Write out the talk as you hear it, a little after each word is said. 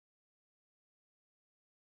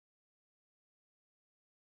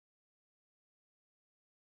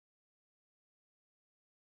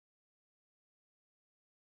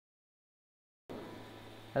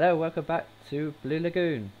Hello, welcome back to Blue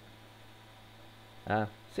Lagoon.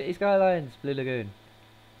 City Skylines, Blue Lagoon.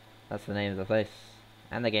 That's the name of the place.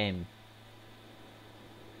 And the game.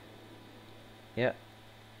 Yep.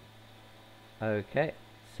 Okay,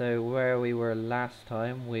 so where we were last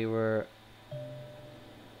time, we were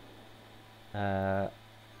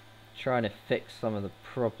trying to fix some of the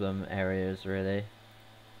problem areas, really.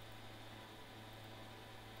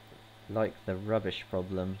 Like the rubbish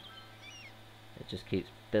problem. It just keeps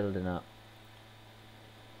building up.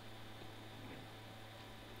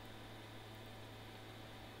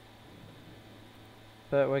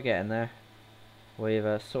 But we're getting there.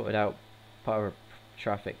 We've sorted out part of our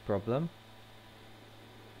traffic problem.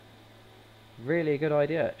 Really a good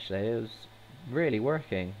idea, actually. It was really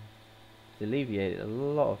working. It's alleviated a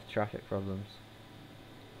lot of traffic problems.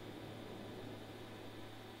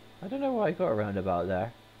 I don't know why I got a roundabout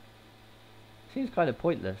there. Seems kind of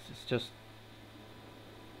pointless. It's just...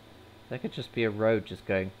 there could just be a road just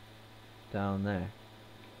going down there.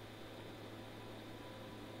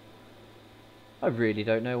 I really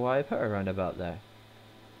don't know why I put a roundabout there.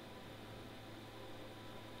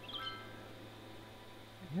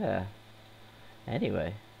 Yeah.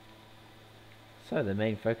 Anyway. So the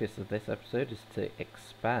main focus of this episode is to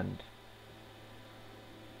expand.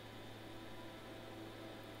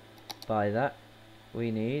 By that, we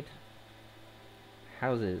need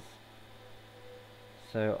houses.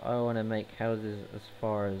 So I want to make houses as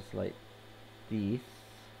far as like these.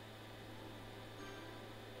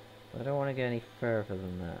 I don't want to get any further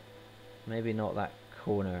than that. Maybe not that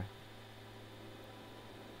corner.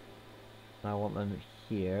 I want them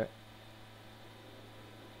here.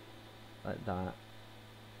 Like that.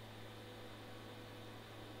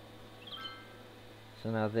 So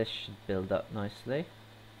now this should build up nicely.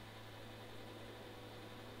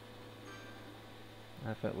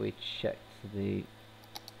 I think we checked the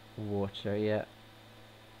water. Yeah,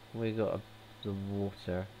 we got the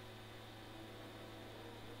water.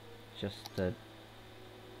 Just a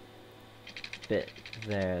bit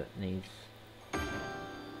there that needs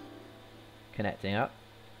connecting up,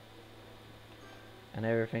 and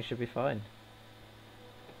everything should be fine.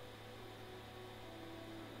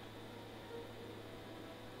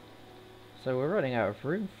 So we're running out of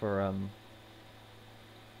room for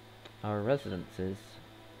our residences.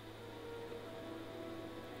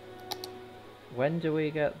 When do we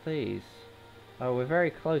get these? Oh, we're very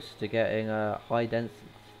close to getting a high density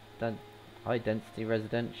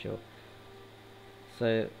residential.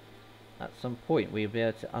 So at some point we'll be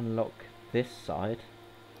able to unlock this side.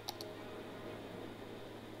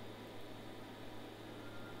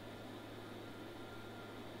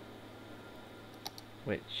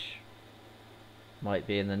 Which might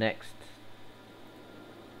be in the next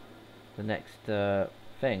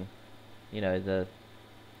thing. You know, the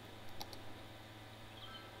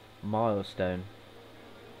milestone.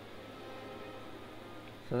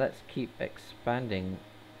 So let's keep expanding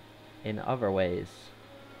in other ways,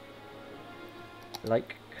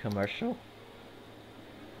 like commercial.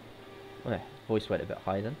 Well, voice went a bit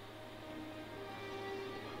high then.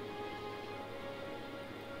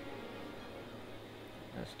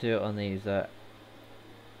 Let's do it on these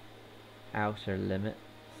outer limits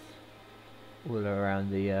all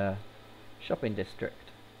around the shopping district.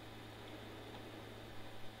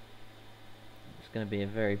 It's going to be a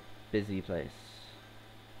very busy place.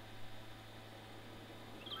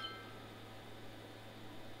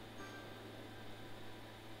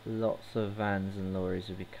 Lots of vans and lorries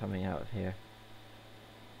will be coming out of here.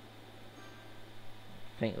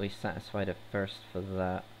 I think we satisfied a first for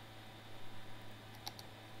that.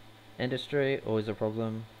 Industry, always a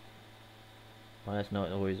problem. Well, that's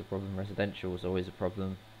not always a problem. Residential is always a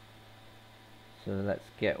problem. So let's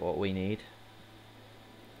get what we need.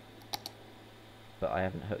 But I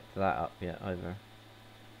haven't hooked that up yet either.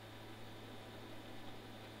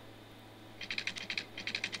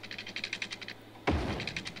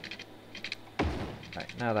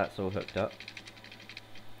 Right, now that's all hooked up.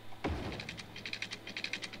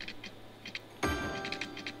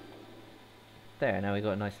 There, now we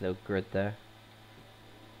got a nice little grid there.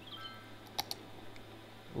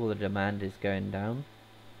 All the demand is going down.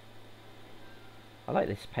 I like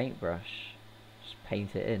this paintbrush. Just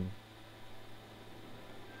paint it in.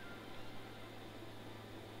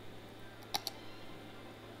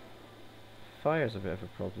 Fire's a bit of a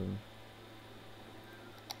problem.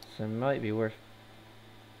 So it might be worth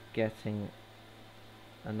getting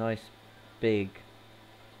a nice big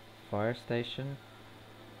fire station.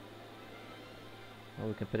 Or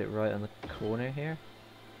we can put it right on the corner here.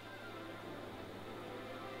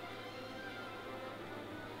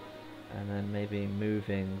 and then maybe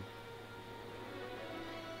moving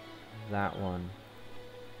that one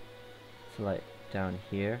to like down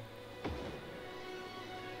here.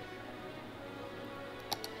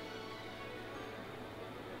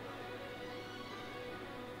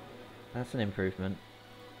 That's an improvement.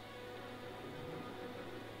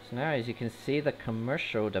 So now, as you can see, the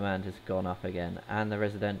commercial demand has gone up again, and the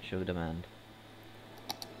residential demand.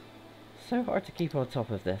 So hard to keep on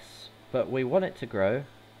top of this, but we want it to grow,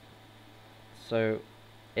 so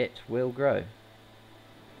it will grow.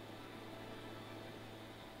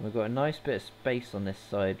 We've got a nice bit of space on this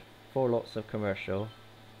side for lots of commercial,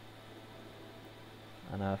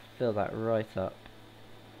 and I'll fill that right up.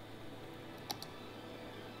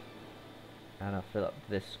 And I'll fill up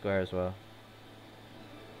this square as well.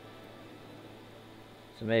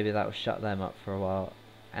 So maybe that will shut them up for a while.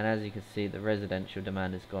 And as you can see, the residential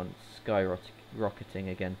demand has gone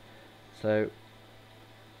skyrocketing again. So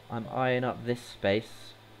I'm eyeing up this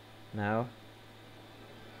space now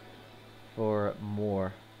for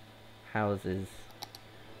more houses,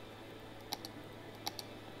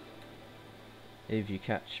 if you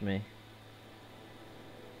catch me.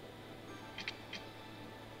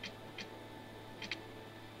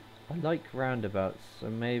 I like roundabouts, so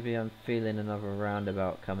maybe I'm feeling another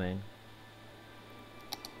roundabout coming.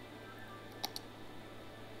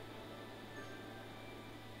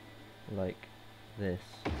 Like this.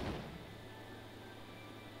 And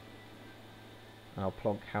I'll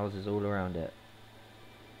plonk houses all around it.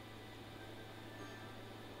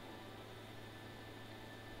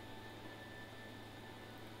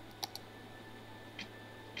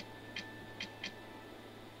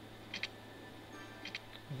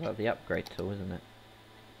 Is that the upgrade tool, isn't it?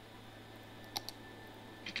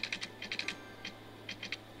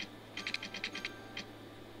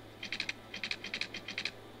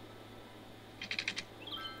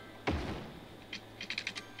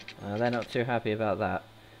 They're not too happy about that.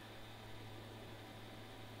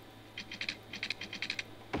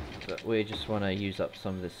 But we just want to use up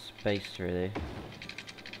some of this space, really.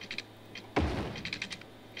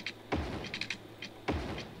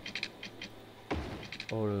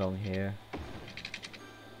 All along here.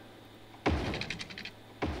 All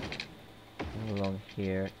along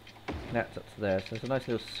here. Connect up to there. So there's a nice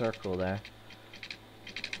little circle there.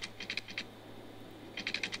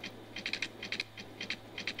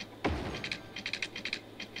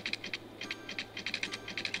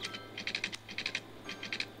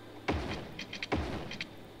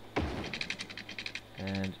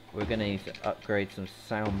 And we're going to need to upgrade some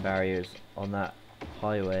sound barriers on that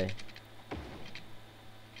highway.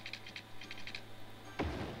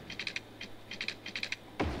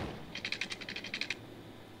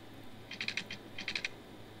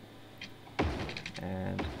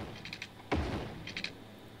 And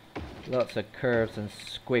lots of curves and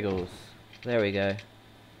squiggles. There we go.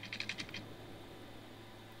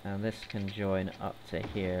 And this can join up to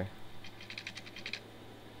here.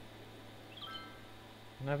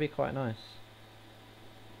 And that'd be quite nice.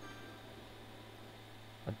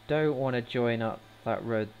 I don't want to join up that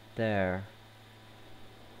road there.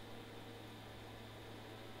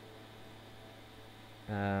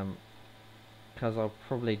 Because I'll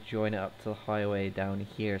probably join it up to the highway down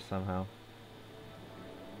here somehow.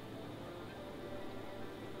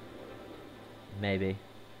 Maybe.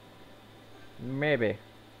 Maybe.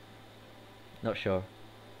 Not sure.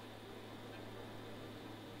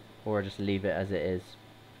 Or just leave it as it is.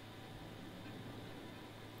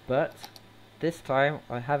 But this time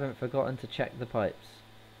I haven't forgotten to check the pipes.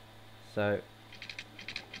 So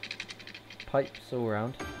pipes all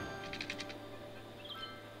around.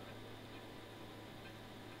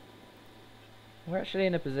 We're actually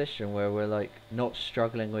in a position where we're like not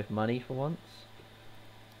struggling with money for once.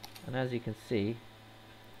 And as you can see,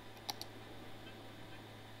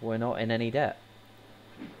 we're not in any debt.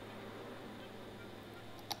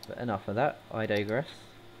 But enough of that, I digress.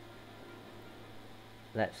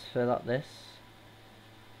 Let's fill up this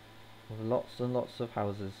with lots and lots of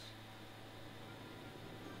houses.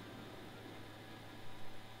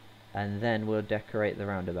 And then we'll decorate the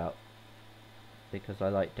roundabout. Because I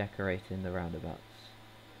like decorating the roundabouts.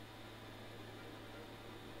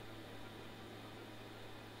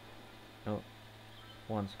 Oh,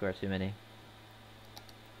 one square too many.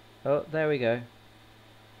 Oh, there we go.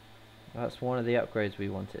 That's one of the upgrades we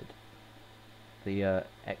wanted. The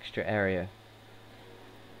extra area.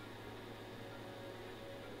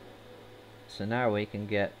 So now we can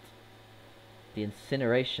get the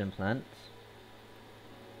incineration plant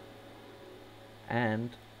and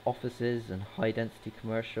offices and high density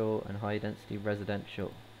commercial and high density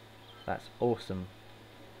residential. That's awesome.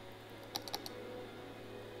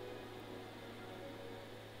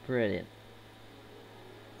 Brilliant.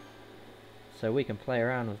 So we can play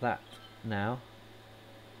around with that now.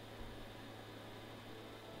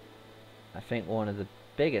 I think one of the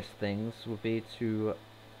biggest things would be to,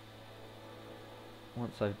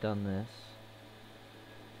 once I've done this,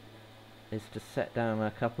 is to set down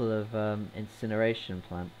a couple of incineration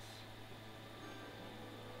plants.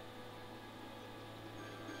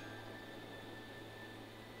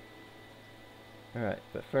 Alright,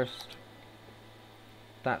 but first,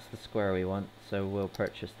 that's the square we want, so we'll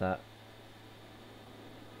purchase that.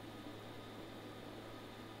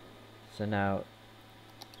 So now,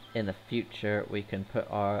 in the future, we can put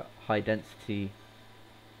our high density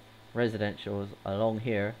residentials along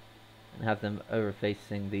here and have them over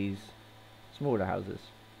facing these smaller houses.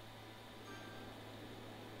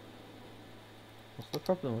 What's the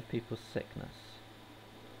problem with people's sickness?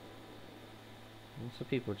 What's the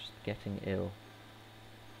people just getting ill?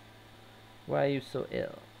 Why are you so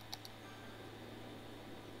ill?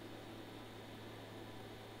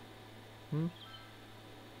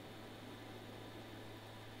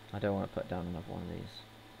 I don't want to put down another one of these.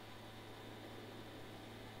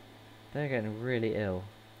 They're getting really ill.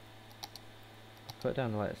 I'll put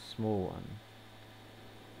down like a small one.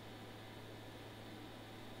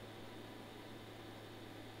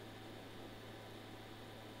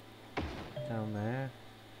 Down there.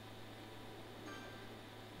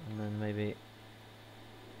 And then maybe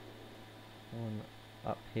one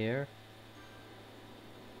up here.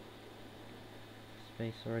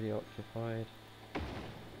 Space already occupied.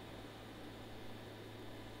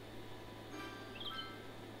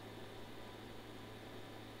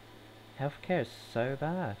 Healthcare is so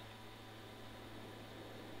bad.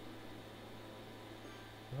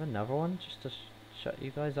 Have another one just to shut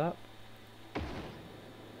you guys up?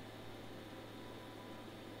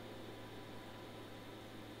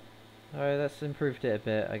 Alright, that's improved it a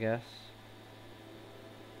bit, I guess.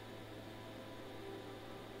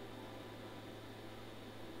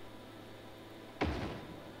 And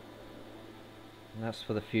that's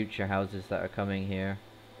for the future houses that are coming here.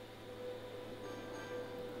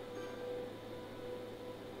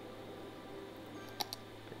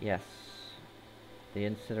 But yes, the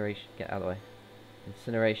incineration, get out of the way.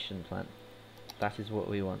 Incineration plant. That is what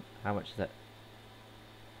we want. How much is that?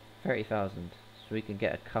 30,000. So we can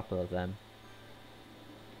get a couple of them.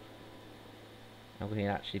 And we can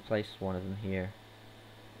actually place one of them here.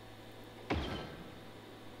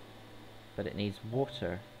 But it needs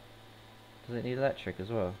water. Does it need electric as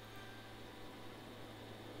well?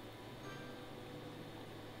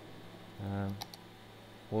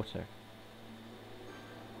 Water.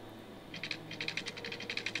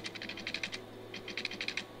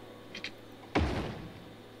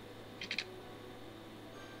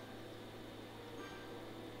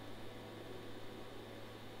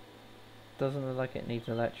 Doesn't look like it needs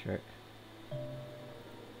electric.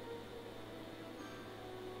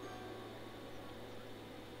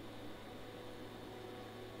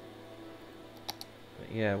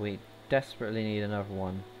 But yeah, we desperately need another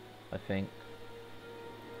one, I think.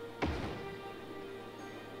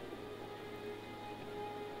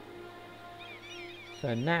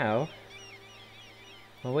 So now,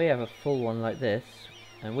 when we have a full one like this,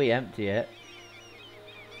 and we empty it,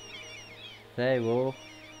 they will...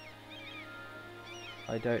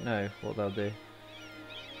 I don't know what they'll do.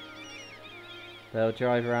 They'll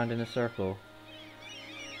drive around in a circle.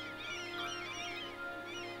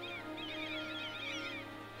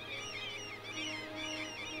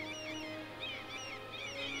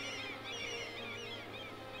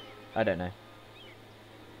 I don't know.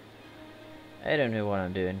 I don't know what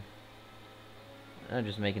I'm doing. I'm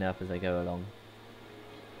just making it up as I go along.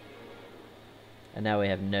 And now we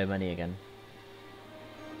have no money again.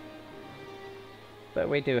 But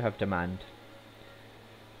we do have demand.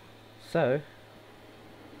 So,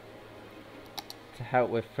 to help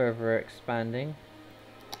with further expanding,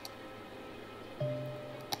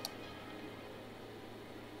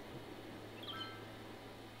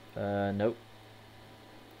 nope.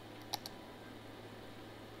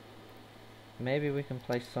 Maybe we can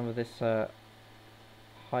place some of this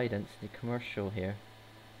high density commercial here,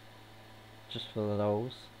 just for the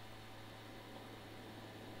lols.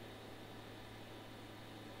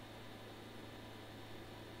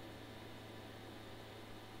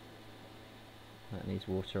 That needs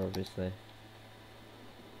water, obviously.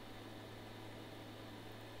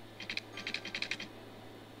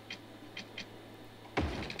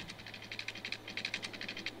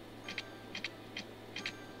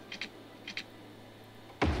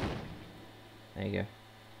 There you go.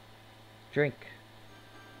 Drink.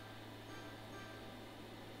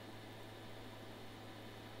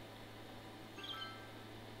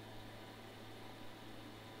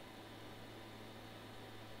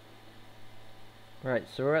 Right,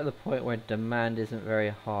 so we're at the point where demand isn't very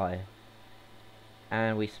high.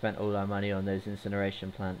 And we spent all our money on those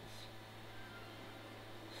incineration plants.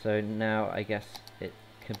 So now I guess it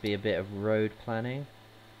could be a bit of road planning.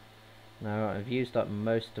 Now I've used up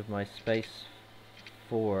most of my space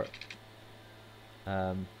for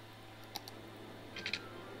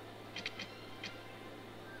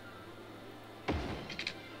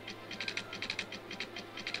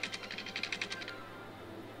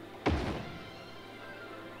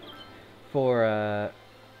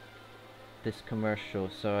this commercial,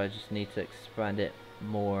 so I just need to expand it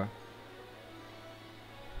more.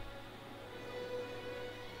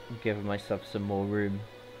 Give myself some more room.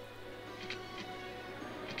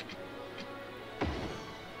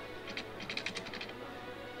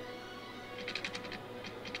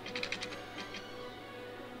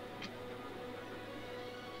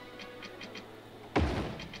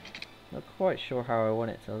 Not quite sure how I want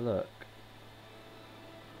it to look.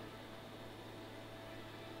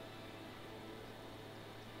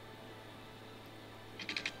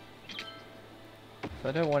 So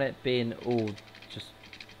I don't want it being all just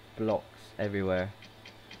blocks everywhere.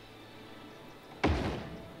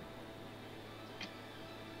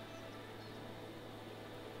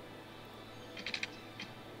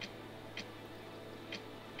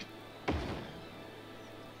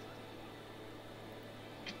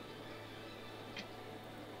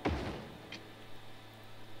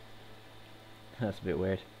 That's a bit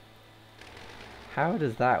weird. How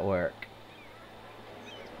does that work?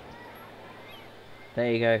 There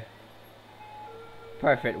you go.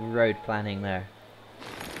 Perfect road planning there.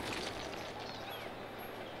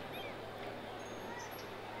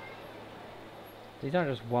 These aren't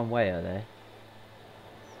just one way, are they?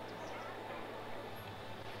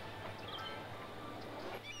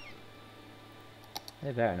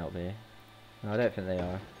 They better not be. No, I don't think they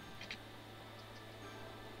are.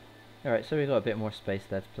 Alright, so we've got a bit more space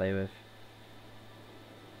there to play with.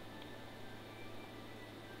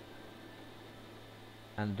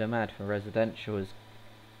 And the demand for residential is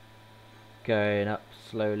going up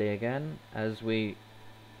slowly again as we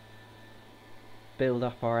build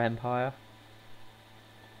up our empire.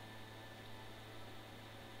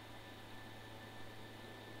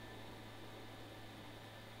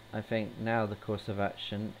 I think now the course of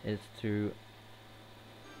action is to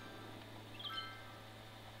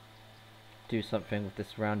do something with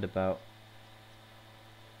this roundabout.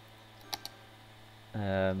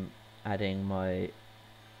 Adding my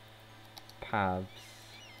paths.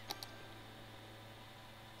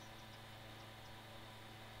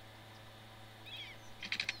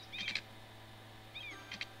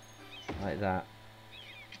 Like that.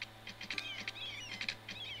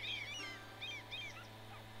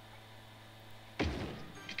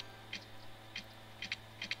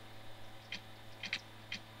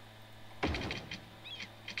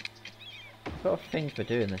 I've got a thing for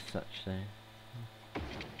doing this actually.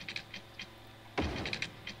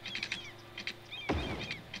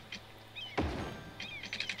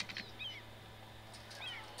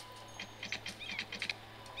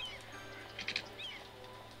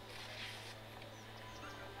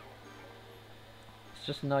 It's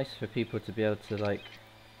just nice for people to be able to like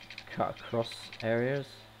cut across areas.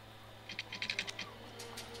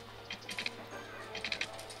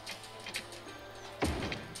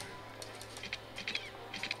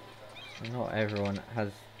 So not everyone has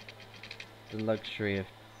the luxury of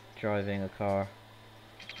driving a car.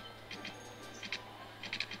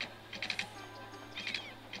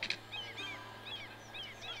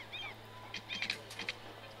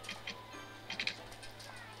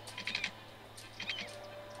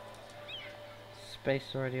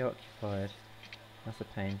 Space already occupied. That's a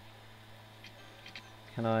pain.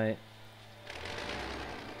 Can I...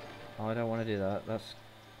 Oh, I don't want to do that. That's...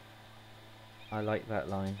 I like that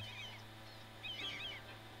line.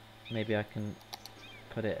 Maybe I can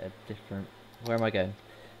put it a different... Where am I going?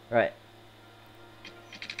 Right.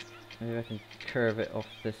 Maybe I can curve it off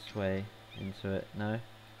this way into it. No?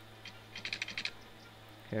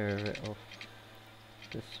 Curve it off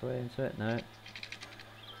this way into it. No?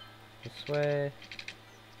 This way.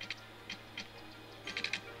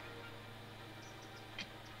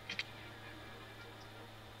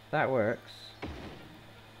 That works.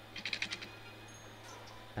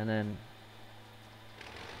 And then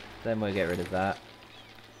we'll get rid of that.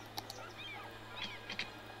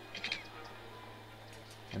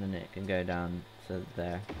 And then it can go down to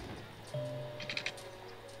there.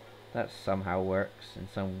 That somehow works in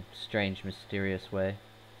some strange, mysterious way.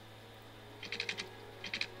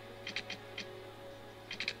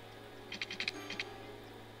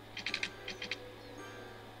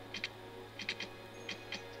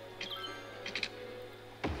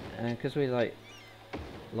 because we like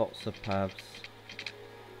lots of paths.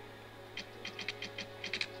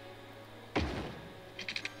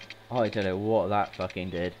 Oh, I don't know what that fucking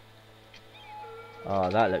did. Oh,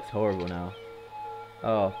 that looks horrible now.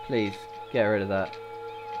 Oh, please, get rid of that.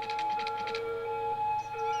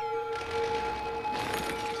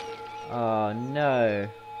 Oh, no.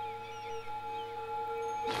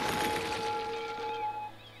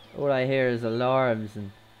 All I hear is alarms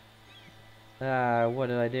and... Ah, what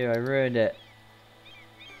did I do? I ruined it.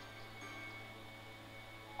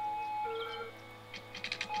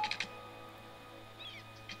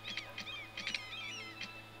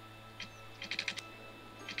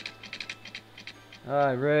 Oh,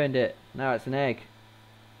 I ruined it. Now it's an egg.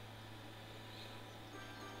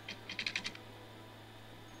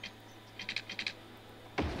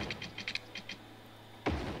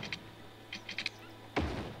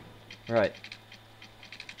 Right.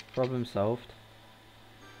 Problem solved.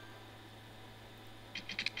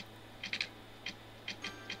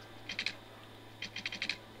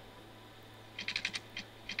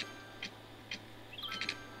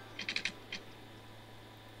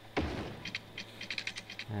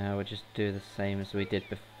 We'll just do the same as we did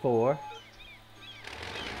before.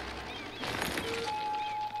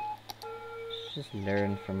 Just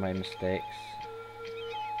learn from my mistakes.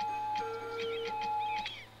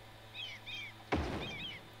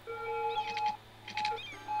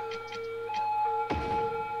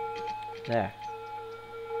 There.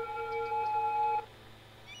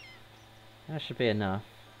 That should be enough.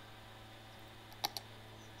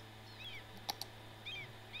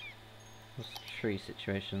 What's the tree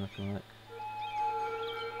situation looking like?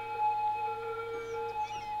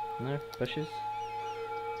 No? Bushes?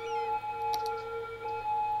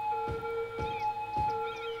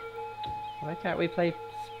 Why can't we play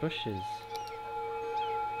bushes?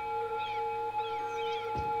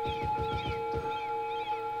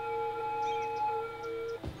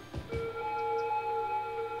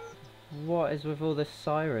 What is with all the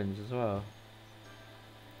sirens as well?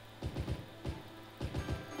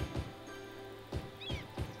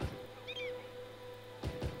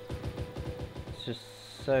 It's just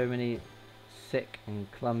so many sick and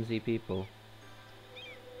clumsy people.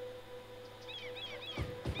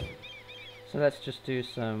 So let's just do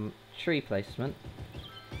some tree placement.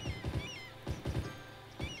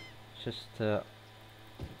 Just to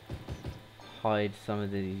hide some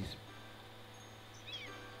of these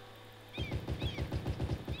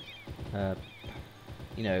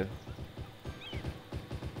you know,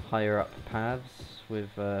 higher up paths with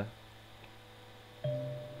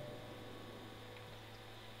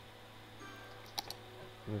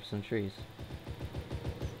some trees.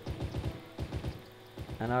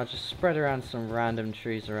 And I'll just spread around some random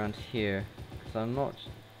trees around here, because I'm not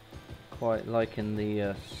quite liking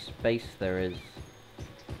the space there is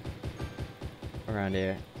around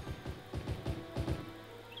here.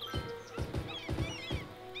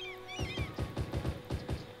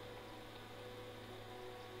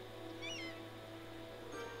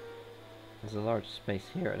 There's a large space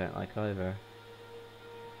here I don't like either.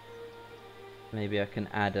 Maybe I can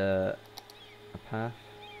add a path.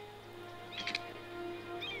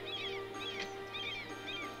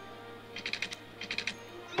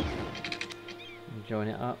 And join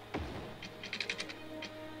it up.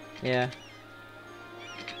 Yeah.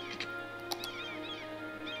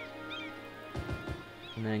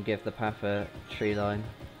 And then give the path a tree line.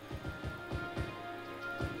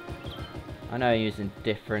 I know I'm using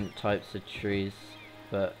different types of trees,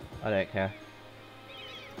 but I don't care.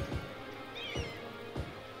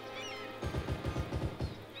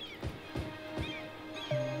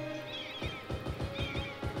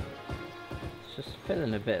 It's just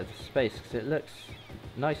filling a bit of the space because it looks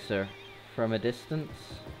nicer from a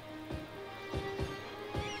distance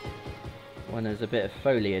when there's a bit of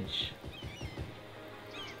foliage.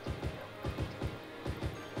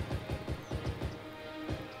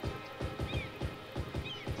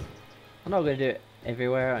 I'm not going to do it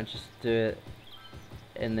everywhere, I'll just do it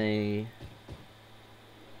in the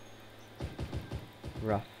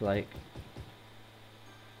rough like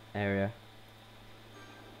area.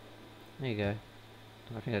 There you go.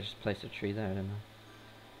 I think I just placed a tree there, didn't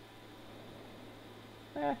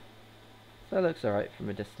I? Yeah. So it looks alright from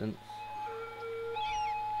a distance.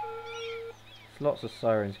 There's lots of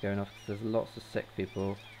sirens going off because there's lots of sick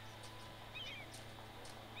people.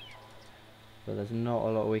 But there's not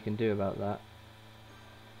a lot we can do about that.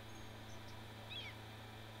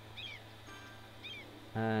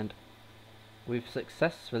 And we've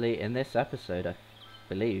successfully, in this episode I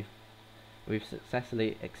believe, we've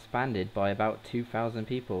successfully expanded by about 2,000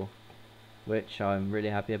 people, which I'm really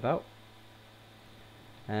happy about.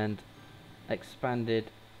 and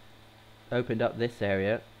opened up this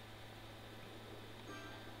area.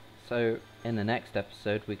 So in the next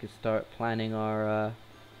episode we could start planning our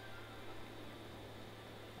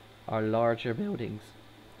larger buildings.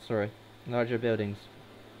 Larger buildings.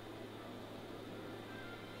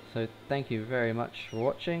 So thank you very much for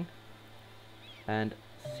watching, and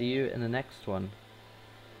see you in the next one.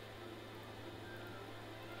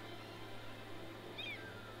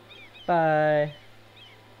 Bye.